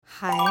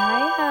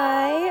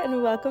Hi,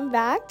 and welcome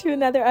back to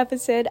another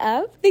episode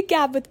of The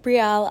Gab with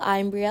Brielle.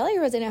 I'm Brielle,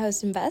 your resident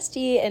host and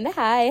bestie, and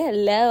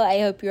hello. I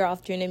hope you're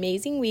off to an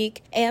amazing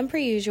week, and per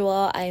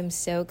usual, I am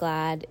so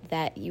glad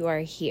that you are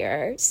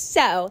here.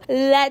 So,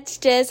 let's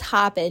just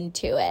hop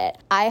into it.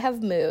 I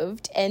have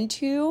moved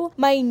into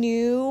my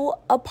new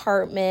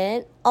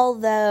apartment,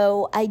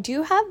 although I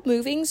do have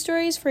moving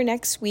stories for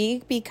next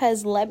week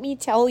because let me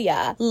tell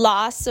ya,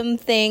 lost some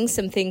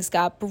things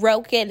got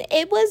broken.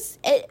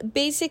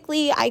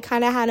 Basically, I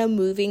kind of had a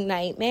moving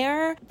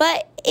nightmare,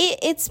 but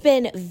it's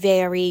been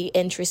very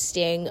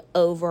interesting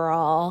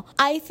overall.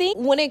 I think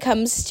when it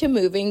comes to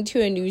moving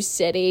to a new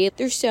city,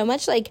 there's so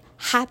much like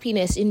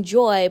happiness and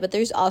joy, but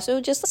there's also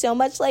just so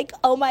much like,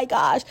 oh my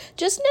gosh,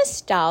 just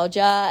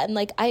nostalgia. And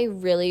like, I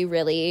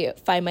really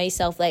find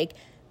myself like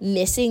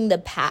missing the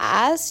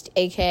past,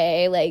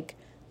 aka like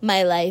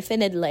my life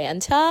in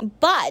Atlanta.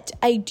 But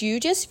I do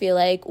just feel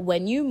like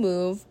when you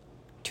move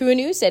to a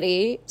new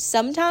city,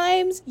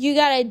 sometimes you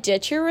gotta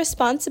ditch your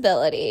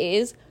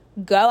responsibilities,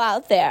 go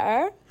out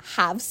there,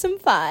 have some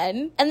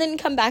fun, and then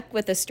come back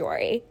with a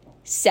story.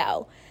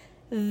 So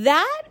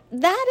that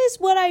is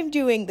what I'm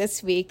doing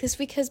this week. This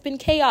week has been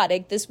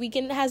chaotic. This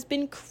weekend has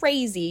been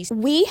crazy.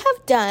 We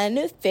have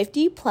done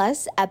 50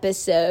 plus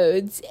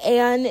episodes,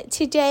 and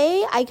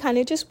today I kind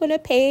of just want to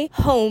pay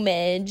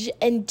homage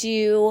and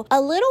do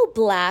a little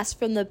blast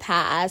from the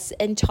past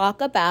and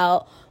talk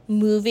about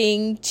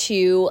moving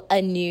to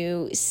a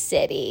new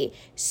city.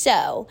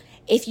 So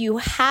if you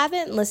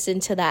haven't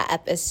listened to that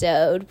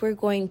episode, we're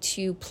going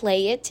to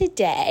play it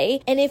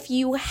today. And if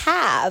you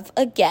have,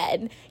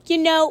 again, you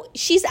know,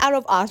 she's out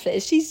of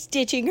office. She's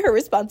ditching her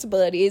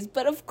responsibilities.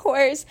 But of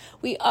course,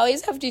 we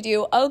always have to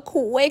do a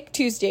quick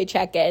Tuesday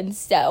check-in.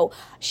 So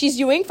she's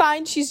doing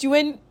fine. She's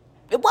doing,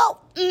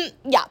 well,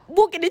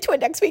 we'll get into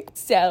it next week.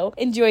 So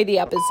enjoy the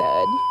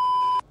episode.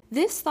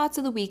 This Thoughts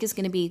of the Week is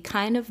going to be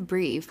kind of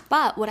brief,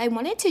 but what I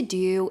wanted to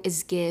do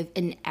is give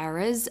an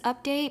eras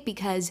update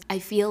because I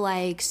feel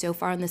like so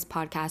far in this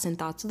podcast and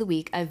Thoughts of the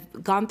Week,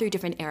 I've gone through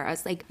different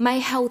eras, like my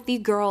healthy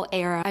girl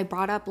era. I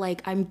brought up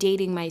like I'm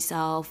dating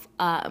myself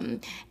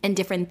and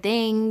different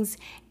things,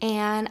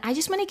 and I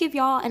just want to give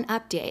y'all an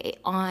update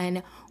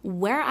on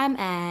where I'm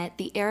at,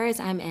 the eras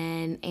I'm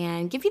in,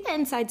 and give you the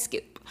inside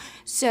scoop.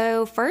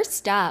 So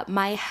first up,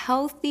 my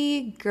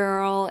healthy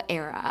girl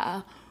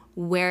era.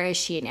 Where is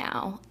she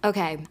now?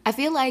 Okay, I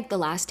feel like the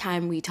last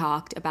time we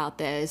talked about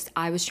this,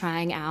 I was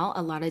trying out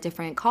a lot of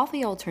different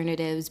coffee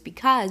alternatives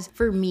because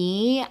for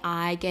me,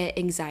 I get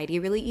anxiety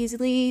really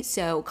easily.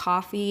 So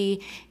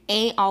coffee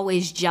ain't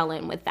always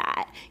gelling with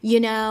that. You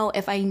know,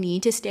 if I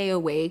need to stay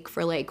awake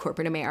for like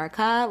corporate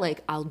America,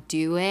 like I'll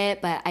do it,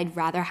 but I'd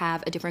rather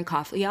have a different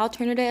coffee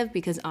alternative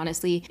because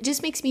honestly, it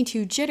just makes me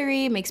too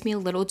jittery, makes me a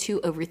little too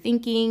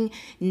overthinking,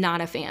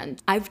 not a fan.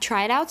 I've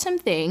tried out some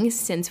things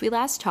since we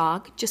last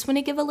talked. Just want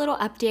to give a little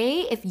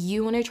update. If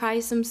you want to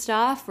try some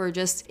stuff or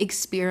just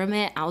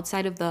experiment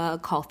outside of the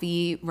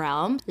coffee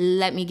realm,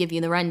 let me give you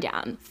the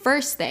rundown.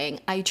 First thing,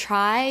 I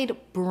tried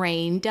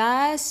Brain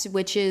Dust,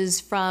 which is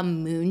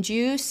from Moon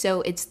Juice.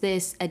 So it's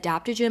this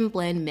adaptogen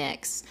blend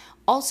mix.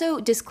 Also,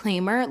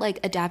 disclaimer, like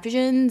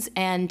adaptogens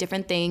and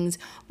different things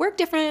work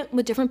different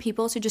with different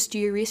people, so just do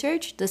your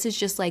research. This is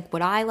just like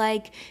what I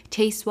like,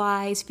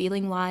 taste-wise,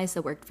 feeling-wise,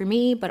 that worked for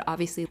me, but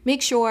obviously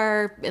make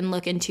sure and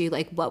look into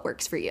like what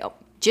works for you.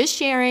 Just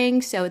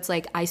sharing, so it's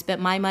like I spent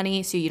my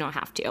money, so you don't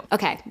have to.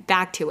 Okay,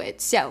 back to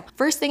it. So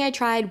first thing I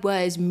tried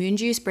was Moon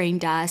Juice Brain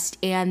Dust,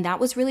 and that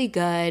was really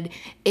good.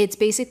 It's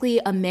basically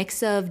a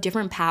mix of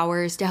different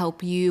powers to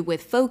help you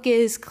with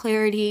focus,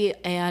 clarity,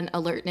 and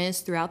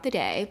alertness throughout the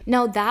day.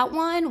 Now that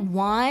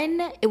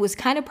one, it was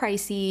kind of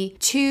pricey.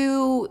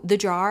 Two, the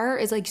jar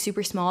is like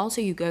super small, so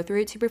you go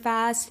through it super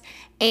fast.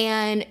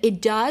 And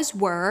it does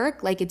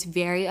work, like it's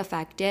very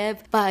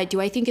effective, but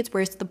do I think it's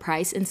worth the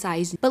price and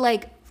size? But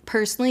like,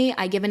 personally,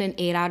 I give it an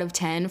 8 out of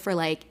 10 for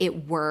like,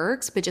 it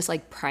works, but just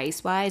like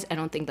price wise, I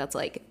don't think that's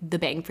like the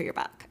bang for your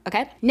buck.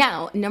 Okay.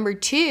 Now, number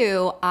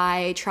 2,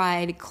 I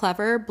tried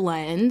Clever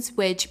Blends,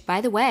 which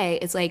by the way,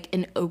 is like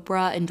an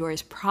Oprah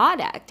endorsed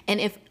product. And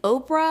if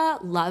Oprah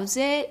loves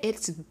it,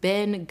 it's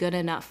been good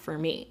enough for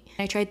me.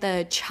 I tried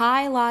the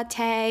chai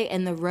latte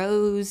and the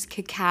rose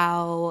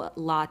cacao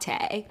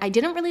latte. I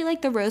didn't really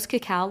like the rose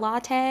cacao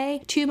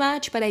latte too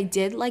much, but I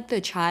did like the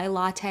chai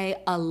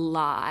latte a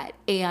lot.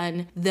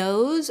 And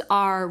those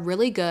are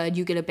really good.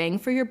 You get a bang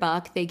for your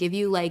buck. They give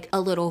you like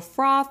a little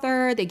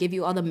frother. They give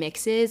you all the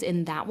mixes,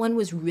 and that one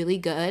was really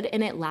good.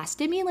 And it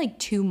lasted me like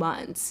 2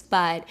 months,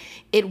 but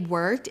it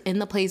worked in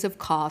the place of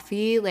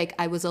coffee. Like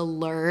I was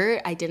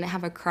alert. I didn't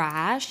have a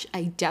crash.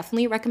 I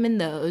definitely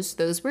recommend those.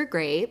 Those were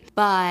great.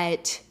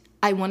 But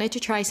I wanted to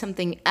try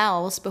something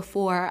else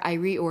before I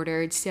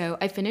reordered, so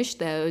I finished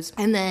those.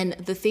 And then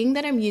the thing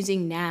that I'm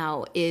using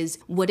now is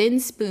Wooden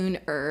Spoon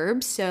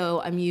Herbs.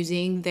 So I'm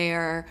using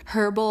their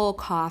herbal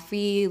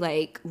coffee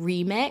like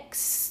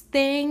remix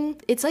thing.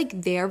 It's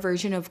like their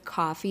version of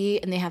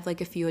coffee, and they have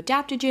like a few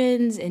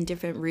adaptogens and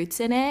different roots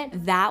in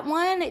it. That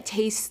one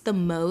tastes the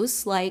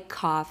most like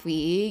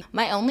coffee.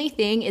 My only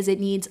thing is it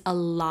needs a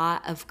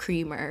lot of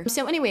creamer.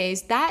 So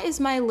anyways, that is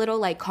my little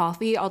like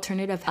coffee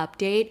alternative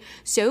update.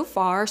 So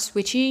far,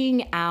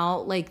 switching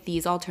out like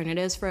these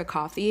alternatives for a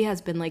coffee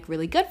has been like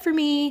really good for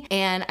me,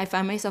 and I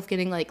find myself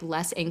getting like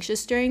less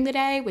anxious during the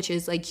day, which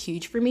is like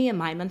huge for me and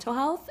my mental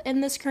health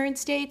in this current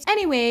state.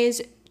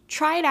 Anyways,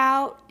 try it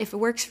out if it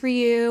works for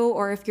you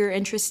or if you're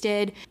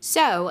interested.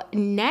 So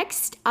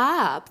next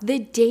up, the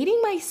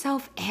dating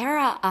myself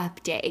era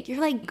update. You're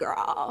like,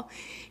 girl,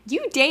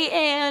 you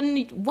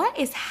dating? What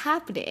is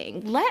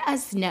happening? Let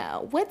us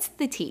know. What's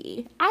the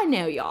tea? I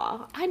know,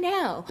 y'all. I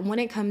know. When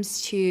it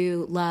comes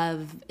to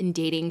love and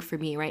dating for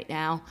me right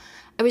now,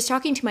 I was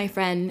talking to my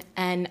friend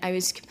and I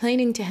was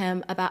complaining to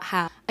him about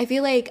how I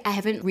feel like I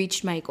haven't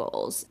reached my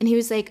goals. And he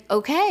was like,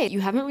 okay, you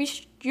haven't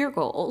reached your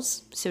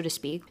goals, so to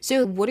speak.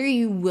 So what are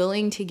you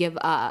willing to give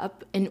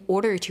up in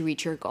order to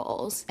reach your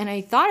goals? And I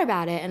thought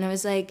about it and I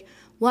was like,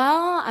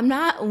 well, I'm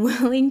not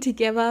willing to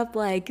give up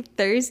like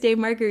Thursday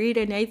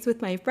margarita nights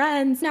with my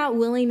friends. Not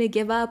willing to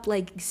give up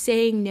like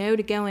saying no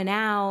to going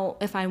out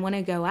if I want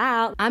to go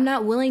out. I'm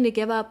not willing to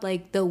give up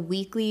like the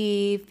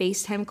weekly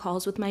FaceTime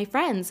calls with my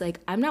friends. Like,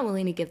 I'm not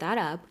willing to give that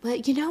up.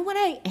 But you know what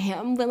I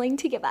am willing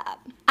to give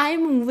up?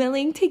 I'm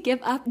willing to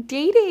give up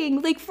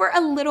dating, like for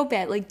a little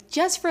bit, like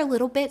just for a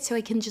little bit, so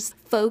I can just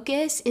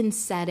focus and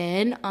set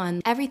in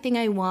on everything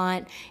I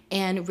want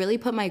and really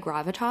put my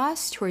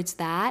gravitas towards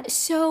that.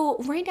 So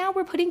right now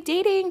we're putting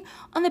dating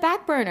on the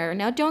back burner.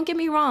 Now, don't get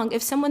me wrong.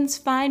 If someone's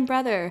fine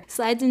brother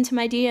slides into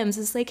my DMs,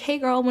 it's like, hey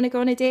girl, want to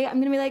go on a date?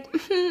 I'm going to be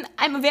like,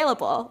 I'm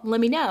available.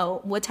 Let me know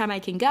what time I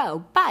can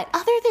go. But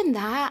other than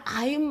that,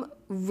 I'm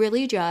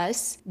really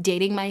just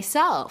dating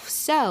myself.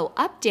 So,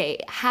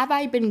 update, have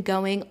I been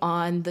going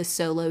on the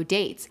solo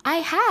dates? I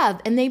have,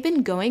 and they've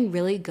been going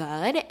really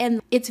good.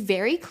 And it's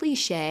very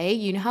cliche.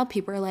 You know how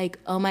people are like,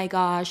 oh my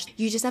gosh,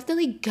 you just have to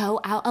like go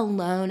out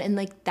alone and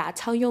like that's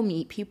how you'll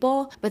meet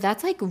people. But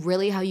that's like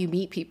really how you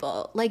meet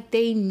people. Like,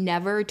 they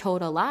never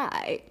told a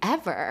lie,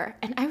 ever.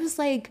 And I was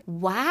like,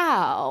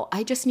 wow,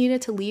 I just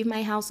needed to leave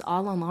my house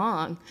all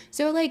along.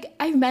 So like,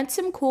 I've met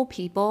some cool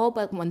people,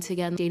 but once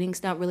again,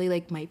 dating's not really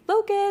like my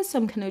focus.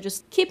 I'm kind of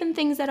just keeping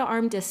things at an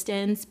arm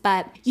distance.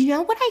 But you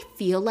know what I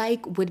feel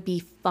like would be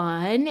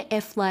fun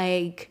if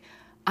like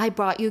I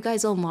brought you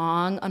guys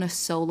along on a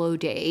solo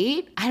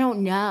date? I don't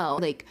know,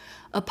 like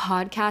a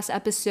podcast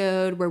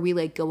episode where we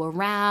like go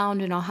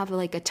around and I'll have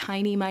like a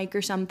tiny mic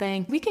or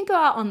something. We can go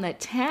out on the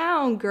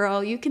town,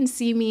 girl. You can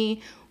see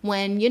me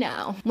when, you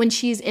know, when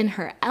she's in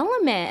her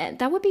element.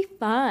 That would be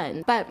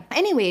fun. But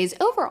anyways,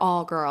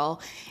 overall,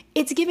 girl,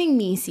 it's giving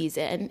me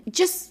season.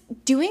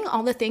 Just doing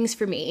all the things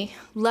for me,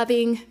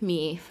 loving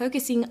me,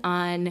 focusing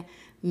on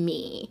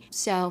me.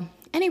 So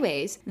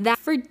anyways, that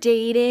for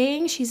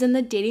dating, she's in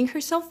the dating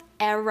herself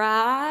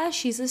era.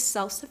 She's a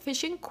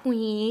self-sufficient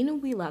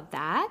queen. We love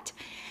that.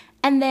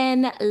 And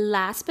then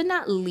last but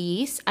not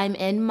least, I'm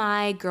in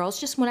my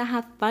girls just want to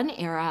have fun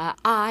era.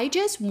 I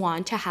just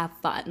want to have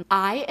fun.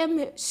 I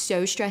am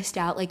so stressed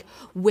out, like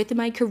with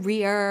my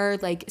career,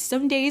 like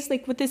some days,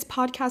 like with this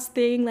podcast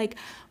thing, like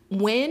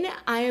when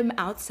I am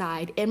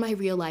outside in my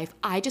real life,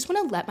 I just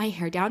want to let my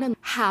hair down and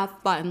have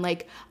fun.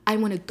 Like, I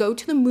want to go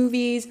to the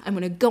movies. I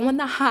want to go on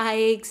the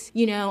hikes.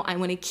 You know, I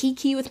want to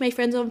kiki with my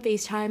friends on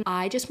FaceTime.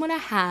 I just want to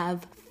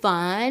have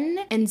fun.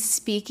 And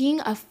speaking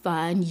of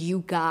fun,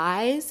 you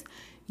guys,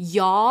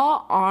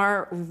 y'all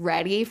aren't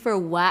ready for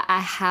what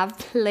I have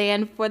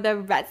planned for the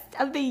rest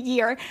of the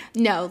year.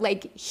 No,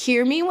 like,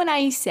 hear me when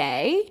I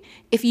say,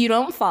 if you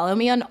don't follow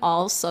me on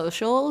all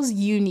socials,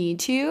 you need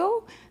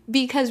to,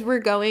 because we're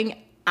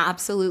going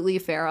absolutely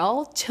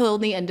feral till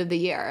the end of the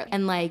year.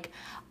 And like,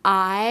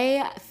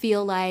 I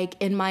feel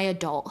like in my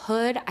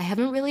adulthood, I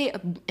haven't really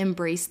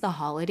embraced the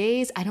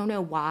holidays. I don't know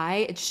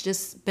why. It's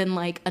just been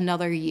like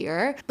another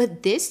year.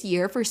 But this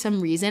year, for some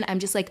reason, I'm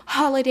just like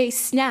holiday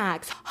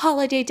snacks,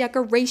 holiday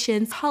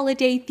decorations,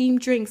 holiday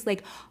themed drinks,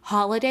 like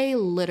holiday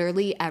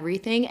literally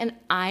everything. And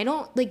I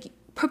don't like,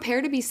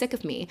 prepare to be sick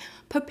of me.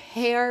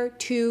 Prepare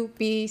to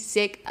be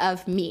sick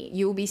of me.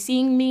 You will be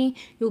seeing me.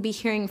 You will be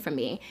hearing from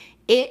me.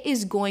 It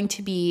is going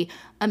to be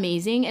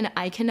amazing. And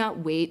I cannot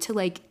wait to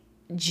like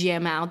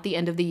jam out the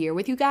end of the year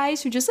with you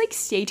guys. So just like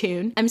stay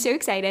tuned. I'm so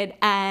excited,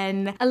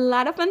 and a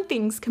lot of fun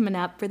things coming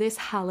up for this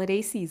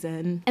holiday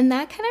season. And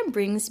that kind of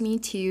brings me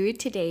to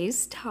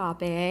today's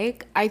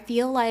topic. I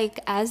feel like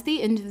as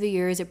the end of the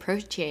year is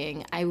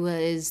approaching, I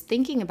was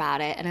thinking about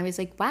it and I was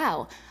like,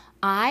 wow,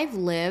 I've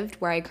lived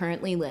where I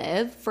currently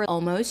live for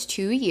almost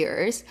 2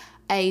 years.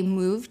 I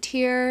moved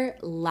here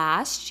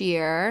last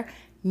year.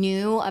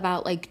 knew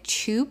about like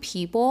 2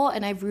 people,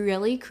 and I've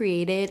really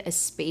created a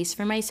space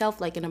for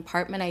myself, like an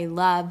apartment I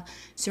love,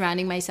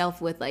 surrounding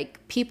myself with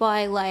like people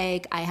I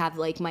like. I have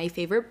like my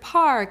favorite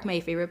park, my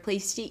favorite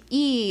place to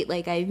eat,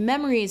 like I have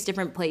memories,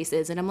 different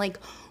places, and I'm like,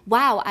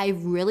 wow, I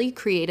really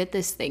created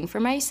this thing for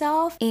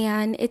myself.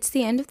 And it's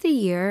the end of the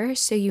year,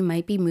 so you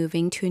might be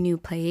moving to a new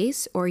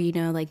place, or, you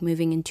know, like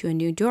moving into a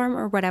new dorm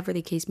or whatever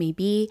the case may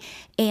be.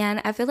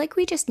 And I feel like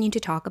we just need to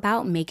talk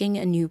about making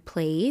a new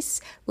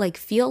place like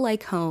feel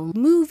like home.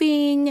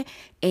 Moving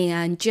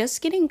and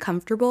just getting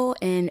comfortable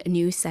in a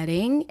new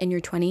setting. In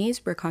your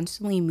 20s, we're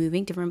constantly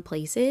moving different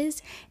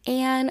places.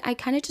 And I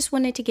kind of just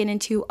wanted to get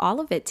into all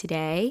of it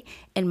today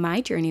and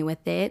my journey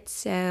with it.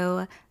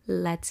 So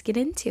let's get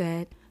into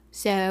it.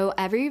 So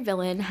every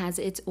villain has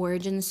its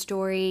origin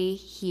story.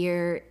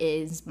 Here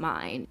is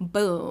mine.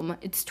 Boom.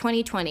 It's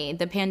 2020.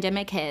 The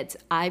pandemic hits.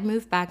 I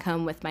moved back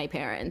home with my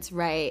parents,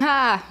 right?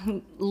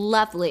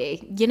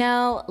 Lovely. You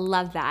know,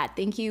 love that.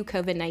 Thank you,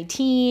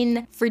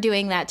 COVID-19, for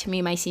doing that to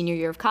me my senior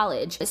year of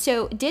college.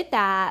 So did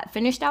that,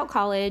 finished out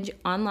college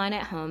online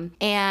at home,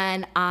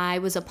 and I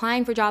was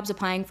applying for jobs,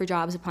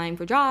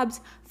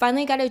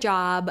 finally got a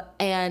job,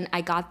 and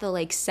I got the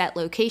like set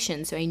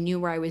location, so I knew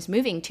where I was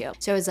moving to.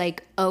 So I was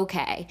like,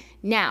 okay.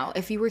 Now,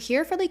 if you were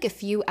here for like a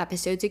few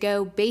episodes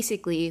ago,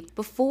 basically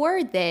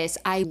before this,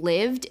 I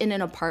lived in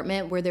an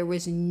apartment where there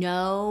was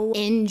no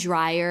in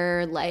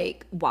dryer,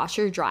 like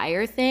washer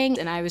dryer thing.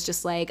 And I was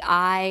just like,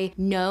 I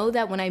know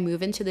that when I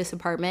move into this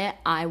apartment,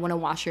 I want a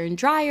washer and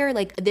dryer.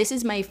 Like, this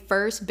is my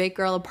first big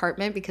girl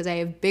apartment because I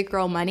have big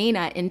girl money,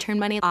 not intern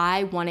money.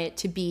 I want it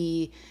to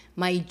be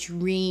my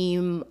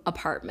dream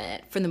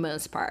apartment for the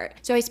most part.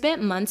 So I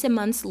spent months and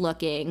months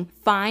looking,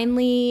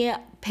 finally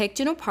picked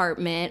an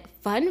apartment.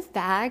 Fun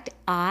fact,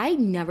 I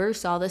never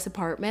saw this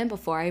apartment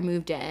before I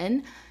moved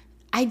in.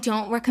 I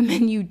don't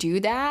recommend you do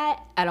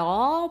that at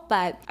all,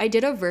 but I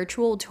did a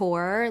virtual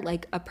tour,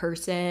 like a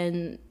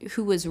person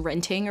who was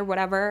renting or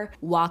whatever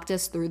walked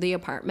us through the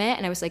apartment,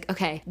 and I was like,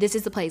 okay, this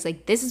is the place,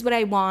 like this is what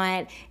I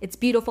want. It's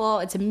beautiful,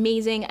 it's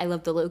amazing, I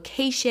love the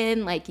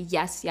location, like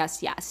yes,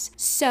 yes, yes.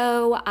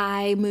 So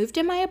I moved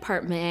in my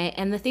apartment,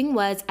 and the thing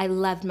was, I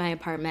loved my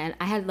apartment.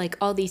 I had like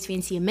all these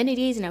fancy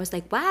amenities, and I was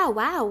like, wow,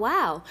 wow,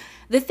 wow.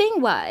 The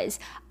thing was,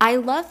 I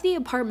love the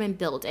apartment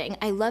building,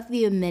 I love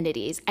the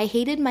amenities. I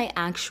hated my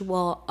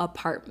actual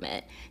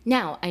apartment.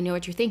 Now, I know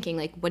what you're thinking,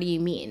 like, what do you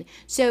mean?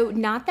 So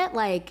not that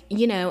like,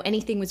 you know,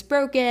 anything was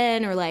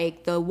broken or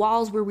like the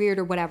walls were weird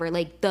or whatever,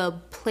 like the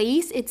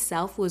place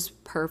itself was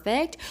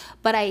perfect,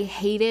 but I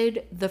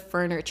hated the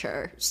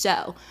furniture.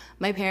 So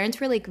my parents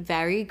were like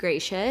very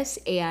gracious,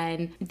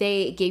 and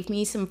they gave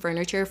me some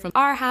furniture from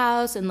our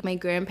house, and my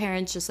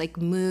grandparents just like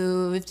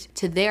moved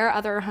to their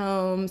other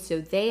home, so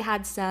they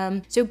had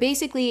some. So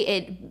basically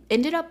it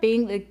ended up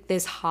being like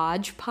this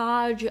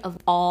hodgepodge of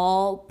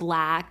all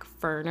black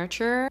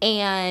furniture,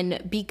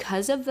 and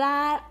because of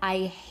that, I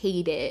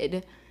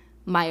hated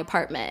my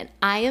apartment.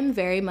 I am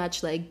very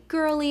much like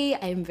girly.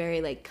 I am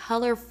very like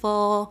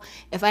colorful.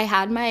 If I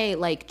had my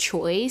like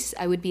choice,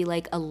 I would be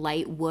like a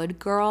light wood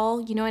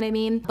girl, you know what I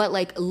mean? But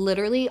like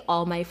literally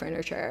all my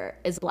furniture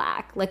is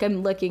black. Like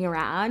I'm looking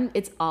around,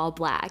 it's all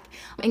black.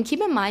 And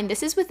keep in mind,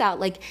 this is without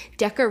like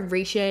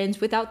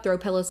decorations, without throw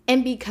pillows.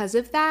 And because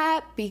of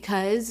that,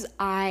 because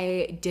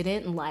I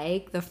didn't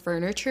like the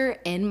furniture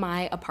in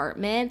my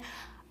apartment,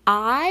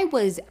 I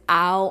was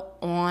out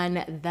on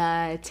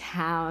the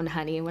town,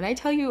 honey. When I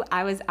tell you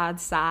I was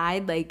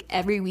outside, like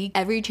every week,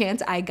 every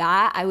chance I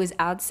got, I was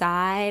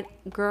outside.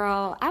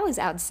 Girl, I was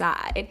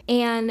outside.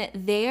 And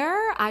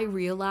there I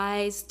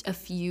realized a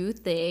few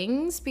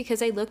things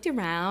because I looked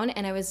around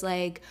and I was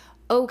like,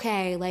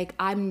 okay, like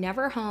I'm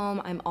never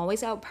home. I'm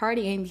always out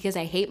partying because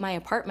I hate my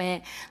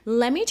apartment.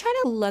 Let me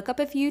try to look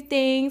up a few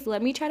things.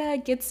 Let me try to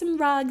get some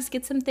rugs,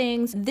 get some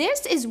things.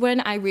 This is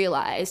when I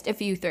realized a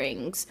few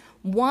things.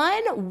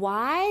 One,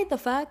 why the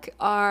fuck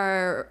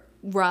are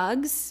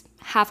rugs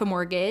half a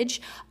mortgage?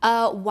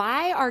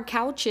 Why are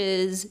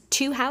couches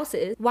 2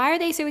 houses? Why are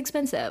they so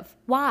expensive?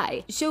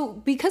 Why? So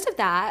because of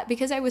that,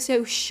 because I was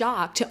so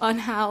shocked on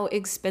how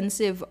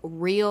expensive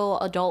real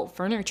adult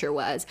furniture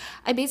was,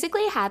 I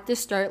basically had to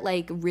start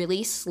like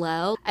really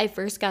slow. I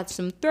first got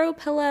some throw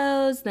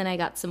pillows, then I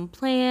got some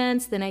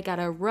plants, then I got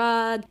a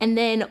rug, and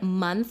then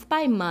month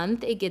by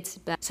month it gets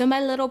better. So my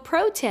little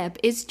pro tip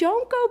is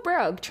don't go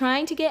broke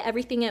trying to get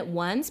everything at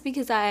once,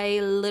 because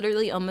I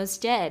literally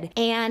almost did.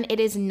 And it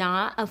is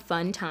not a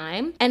fun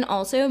time. And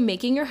also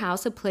making your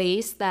house a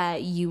place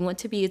that you want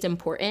to be is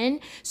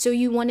important. So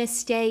you want to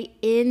stay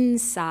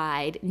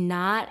inside,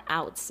 not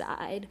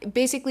outside.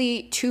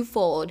 Basically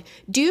twofold.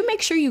 Do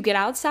make sure you get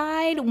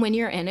outside when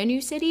you're in a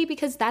new city,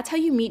 because that's how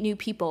you meet new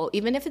people.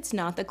 Even if it's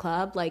not the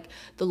club, like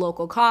the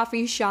local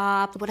coffee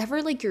shop,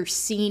 whatever like your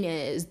scene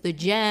is, the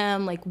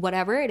gym, like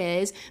whatever it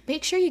is,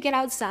 make sure you get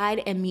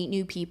outside and meet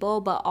new people.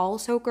 But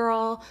also,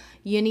 girl,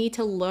 you need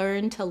to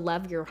learn to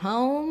love your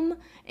home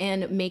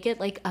and make it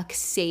like a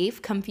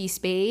safe, comfy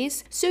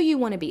space. So you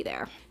want to be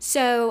there.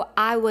 So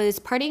I was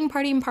partying,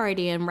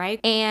 right?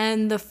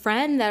 And the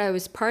friend that I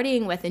was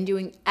partying with and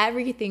doing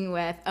everything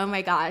with, oh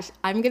my gosh,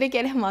 I'm going to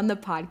get him on the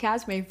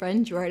podcast. My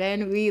friend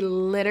Jordan, we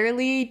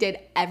literally did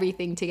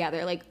everything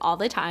together, like all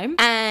the time.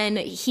 And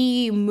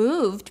he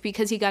moved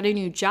because he got a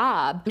new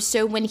job.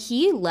 So when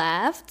he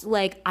left,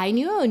 like I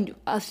knew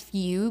a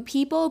few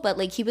people, but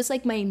like he was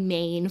like my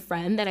main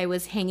friend that I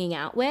was hanging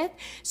out with.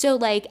 So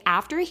like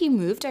after he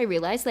moved, I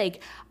realized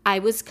like I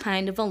was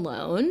kind of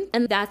alone.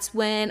 And that's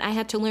when I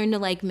had to learn to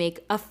like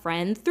make a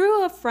friend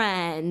through a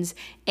friend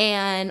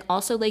and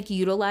also like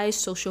utilize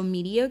social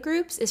media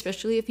groups,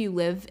 especially if you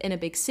live in a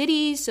big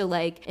city. So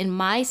like in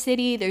my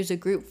city, there's a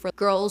group for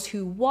girls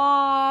who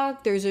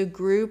walk. There's a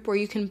group where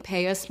you can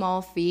pay a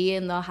small fee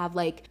and they'll have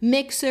like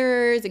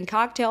mixers and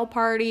cocktail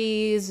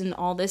parties and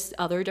all this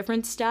other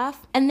different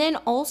stuff. And then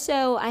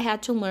also I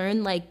had to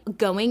learn like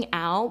going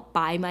out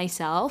by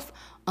myself.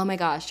 Oh my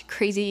gosh,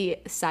 crazy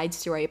side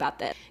story about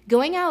this.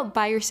 Going out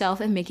by yourself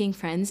and making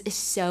friends is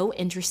so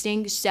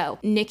interesting. So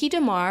Nikki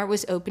DeMar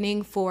was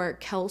opening for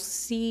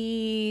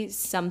Kelsey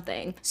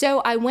something. So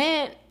I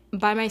went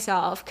by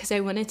myself because I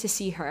wanted to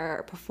see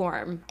her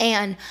perform.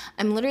 And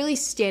I'm literally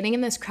standing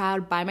in this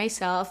crowd by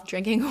myself,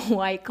 drinking a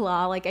White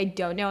Claw, like I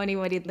don't know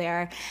anybody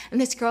there.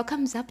 And this girl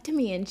comes up to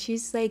me and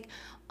she's like,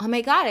 oh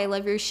my God, I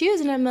love your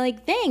shoes. And I'm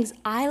like, thanks,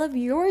 I love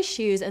your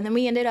shoes. And then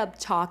we ended up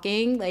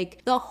talking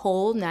like the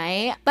whole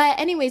night. But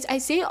anyways, I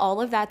say all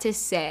of that to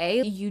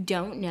say you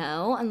don't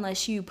know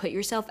unless you put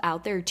yourself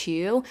out there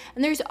too.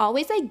 And there's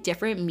always like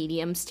different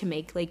mediums to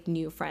make like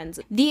new friends.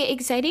 The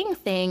exciting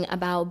thing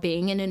about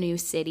being in a new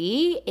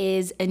city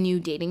is a new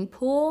dating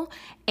pool.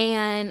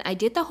 And I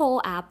did the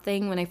whole app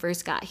thing when I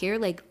first got here,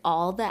 like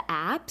all the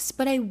apps.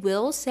 But I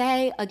will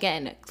say,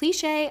 again,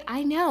 cliche,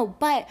 I know,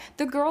 but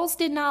the girls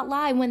did not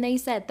lie when they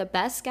said the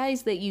best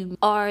guys that you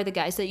are the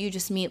guys that you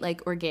just meet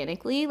like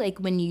organically, like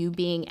when you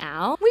being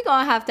out. We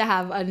gonna have to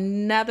have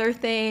another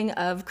thing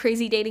of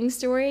crazy dating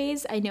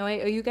stories. I know I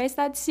owe you guys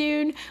that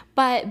soon.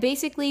 But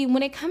basically,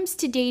 when it comes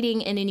to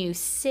dating in a new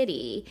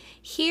city,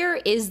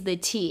 here is the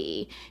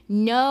tea.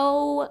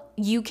 No,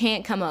 you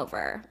can't come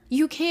over.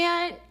 You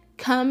can't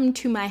come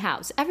to my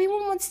house.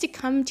 Everyone wants to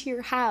come to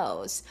your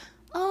house.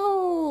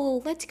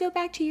 Oh, let's go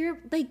back to your,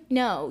 like,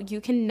 no, you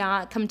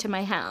cannot come to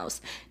my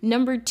house.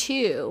 Number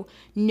 2,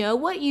 know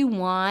what you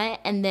want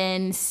and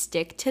then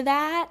stick to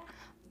that.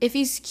 If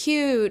he's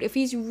cute, if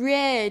he's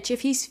rich,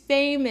 if he's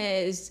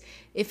famous,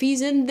 if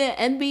he's in the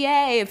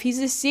NBA, if he's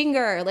a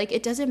singer, like,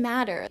 it doesn't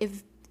matter.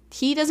 If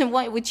he doesn't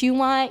want what you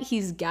want,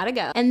 he's gotta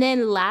go. And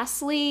then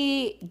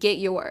lastly, get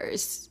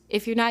yours.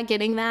 If you're not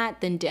getting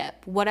that, then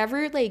dip.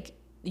 Whatever, like,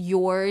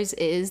 yours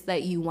is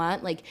that you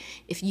want. Like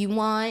if you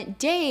want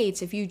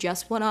dates, if you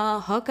just want to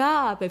hook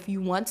up, if you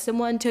want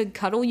someone to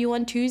cuddle you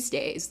on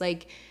Tuesdays,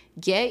 like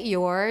get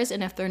yours.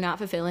 And if they're not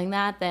fulfilling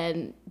that,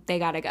 then they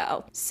gotta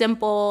go.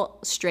 Simple,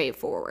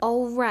 straightforward.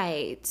 All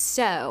right,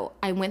 so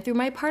I went through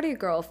my party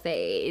girl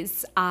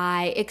phase.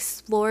 I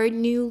explored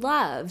new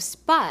loves,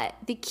 but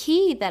the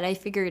key that I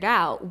figured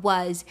out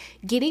was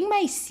getting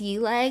my sea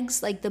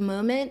legs. Like the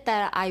moment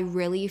that I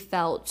really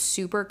felt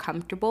super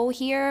comfortable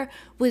here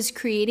was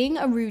creating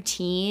a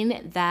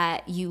routine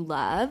that you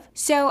love.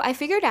 So I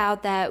figured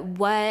out that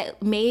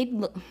what made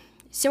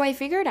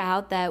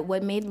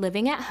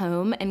living at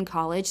home and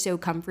college so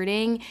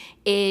comforting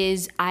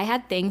is I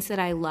had things that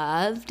I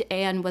loved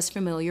and was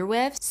familiar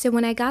with. So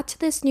when I got to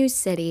this new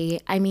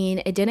city, I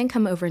mean, it didn't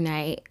come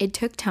overnight. It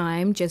took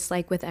time, just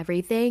like with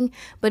everything,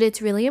 but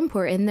it's really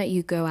important that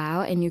you go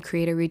out and you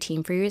create a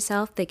routine for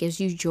yourself that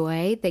gives you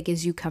joy, that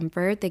gives you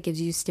comfort, that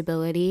gives you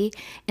stability.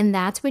 And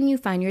that's when you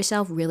find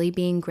yourself really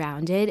being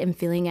grounded and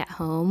feeling at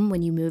home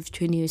when you move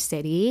to a new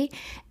city.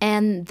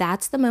 And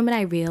that's the moment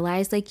I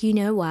realized, like, you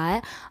know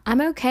what?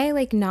 I'm okay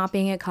like not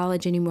being at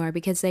college anymore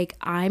because like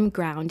I'm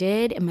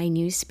grounded in my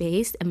new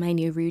space and my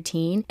new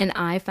routine, and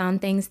I found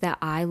things that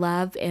I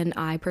love and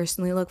I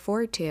personally look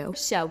forward to.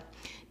 So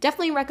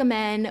definitely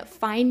recommend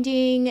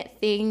finding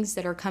things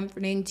that are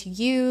comforting to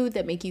you,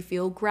 that make you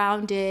feel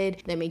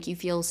grounded, that make you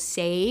feel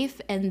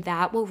safe, and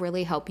that will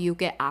really help you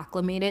get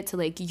acclimated to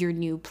like your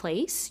new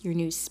place, your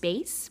new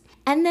space.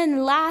 And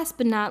then last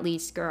but not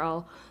least,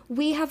 girl,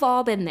 we have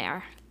all been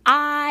there.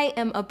 I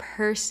am a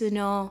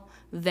personal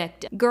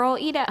victim. Girl,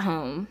 eat at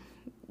home.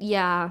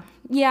 Yeah,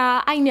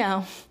 I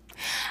know.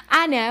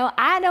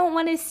 I don't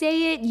want to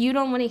say it. You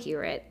don't want to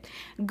hear it.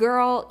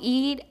 Girl,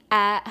 eat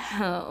at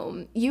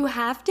home. You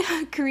have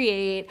to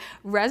create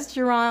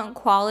restaurant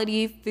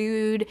quality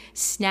food,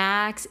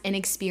 snacks, and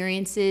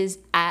experiences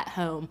at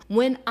home.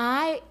 When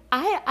I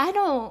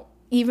don't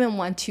even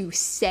want to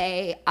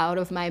say out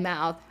of my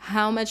mouth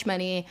how much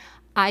money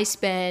I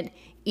spent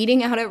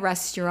eating out at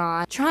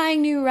restaurants,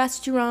 trying new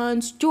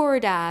restaurants,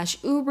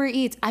 DoorDash, Uber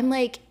Eats. I'm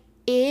like,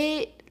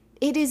 it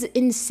It is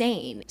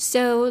insane.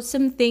 So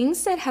some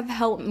things that have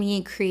helped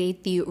me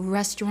create the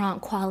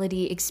restaurant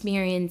quality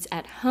experience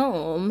at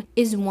home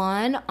is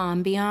one,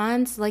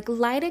 ambiance, like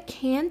light a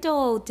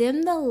candle,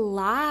 dim the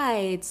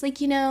lights. Like,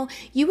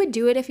 you would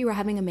do it if you were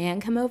having a man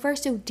come over,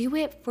 so do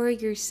it for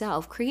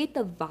yourself. Create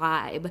the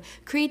vibe,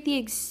 create the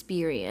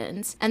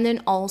experience. And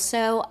then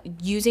also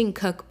using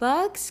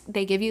cookbooks,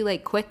 they give you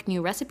like quick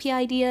new recipe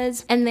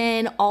ideas. And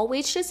then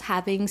always just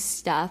having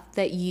stuff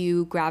that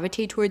you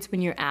gravitate towards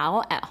when you're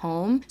out at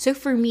home. So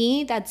for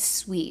me, that's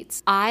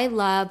sweets. I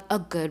love a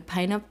good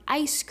pint of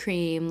ice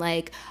cream.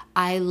 Like,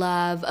 I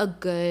love a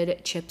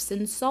good chips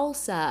and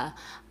salsa.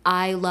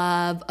 I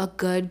love a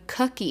good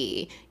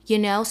cookie,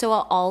 so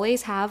I'll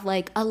always have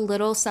like a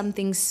little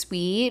something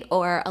sweet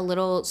or a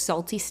little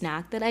salty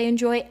snack that I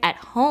enjoy at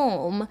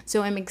home.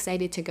 So I'm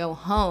excited to go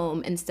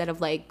home instead of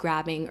like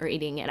grabbing or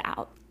eating it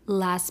out.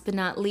 Last but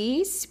not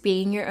least,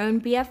 being your own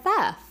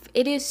BFF.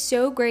 It is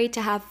so great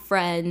to have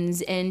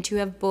friends and to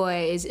have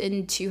boys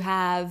and to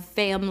have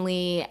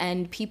family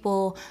and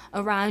people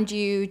around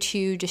you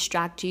to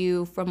distract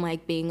you from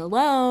like being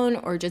alone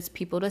or just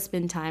people to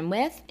spend time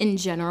with in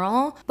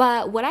general.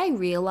 But what I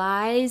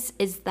realize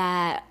is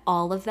that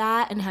all of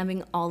that and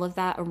having all of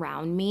that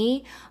around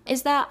me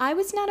is that I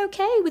was not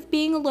okay with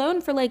being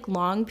alone for like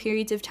long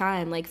periods of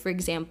time. Like, for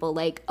example,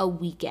 like a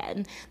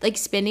weekend. Like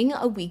spending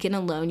a weekend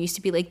alone used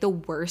to be like the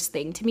worst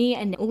thing to me,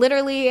 and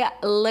literally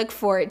look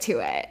forward to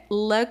it.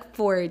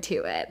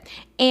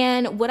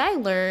 And what I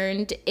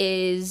learned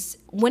is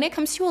when it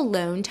comes to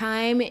alone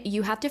time,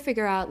 you have to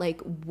figure out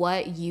like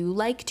what you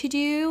like to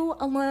do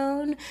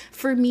alone.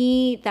 For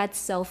me, that's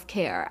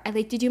self-care. I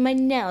like to do my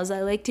nails.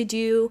 I like to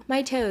do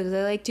my toes.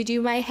 I like to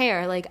do my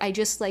hair. Like, I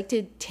just like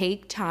to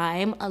take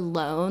time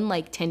alone,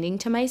 like tending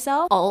to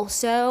myself.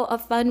 Also, a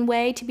fun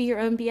way to be your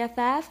own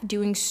BFF,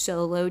 doing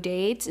solo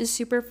dates is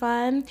super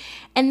fun.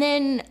 And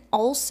then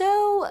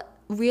also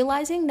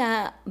realizing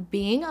that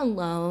being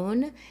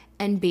alone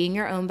and being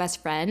your own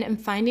best friend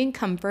and finding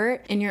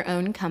comfort in your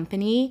own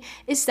company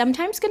is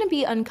sometimes going to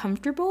be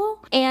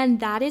uncomfortable, and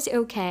that is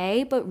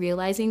okay, but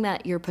realizing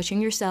that you're pushing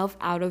yourself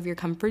out of your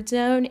comfort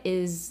zone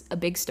is a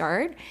big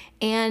start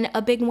and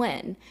a big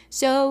win.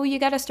 So you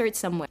got to start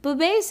somewhere. But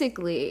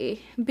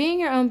basically, being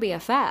your own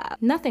BFF,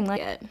 nothing like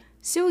it.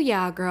 So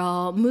yeah,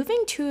 girl,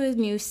 moving to a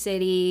new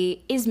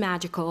city is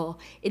magical.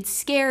 It's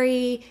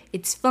scary,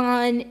 it's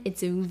fun,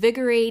 it's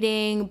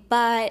invigorating,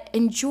 but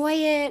enjoy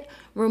it,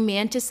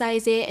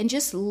 romanticize it, and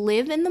just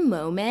live in the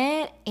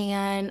moment.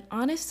 And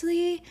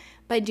honestly,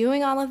 by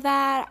doing all of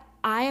that,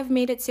 I have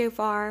made it so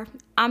far.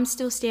 I'm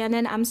still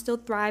standing, I'm still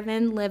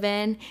thriving,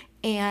 living,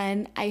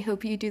 and I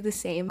hope you do the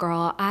same.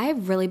 Girl,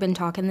 I've really been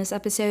talking this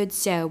episode,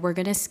 so we're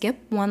gonna skip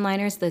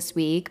one-liners this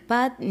week,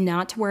 but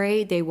not to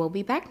worry, they will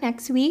be back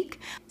next week.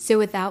 So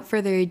without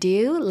further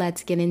ado,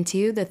 let's get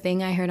into the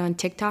thing I heard on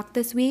TikTok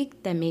this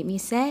week that made me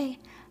say,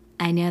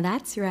 I know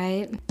that's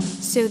right.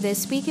 So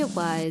this week it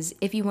was,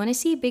 if you want to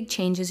see big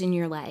changes in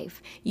your life,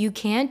 you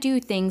can't do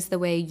things the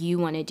way you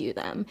want to do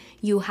them.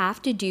 You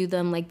have to do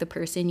them like the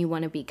person you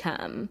want to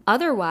become.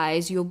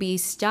 Otherwise, you'll be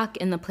stuck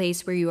in the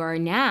place where you are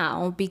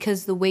now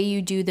because the way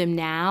you do them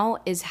now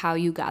is how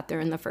you got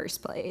there in the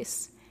first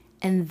place.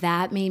 And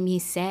that made me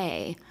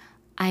say,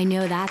 I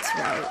know that's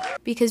right.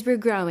 Because we're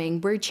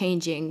growing, we're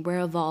changing, we're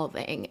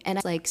evolving. And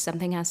it's like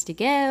something has to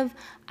give.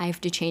 I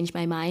have to change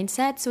my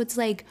mindset. So it's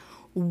like,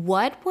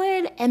 what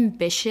would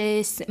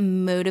ambitious,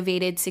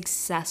 motivated,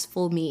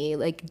 successful me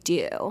like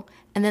do?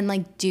 And then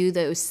like do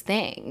those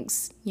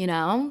things,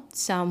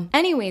 So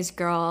anyways,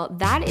 girl,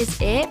 that is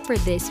it for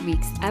this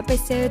week's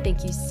episode.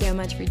 Thank you so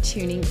much for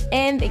tuning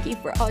in. Thank you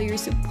for all your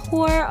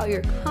support, all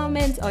your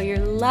comments, all your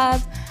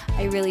love.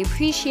 I really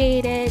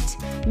appreciate it.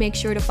 Make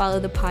sure to follow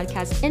the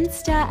podcast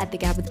Insta at The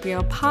Gab with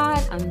Brielle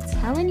Pod. I'm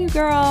telling you,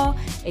 girl,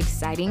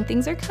 exciting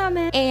things are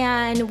coming.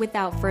 And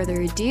without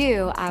further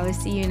ado, I will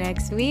see you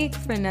next week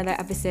for another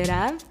episode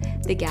of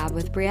The Gab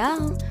with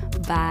Brielle.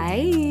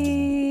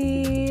 Bye.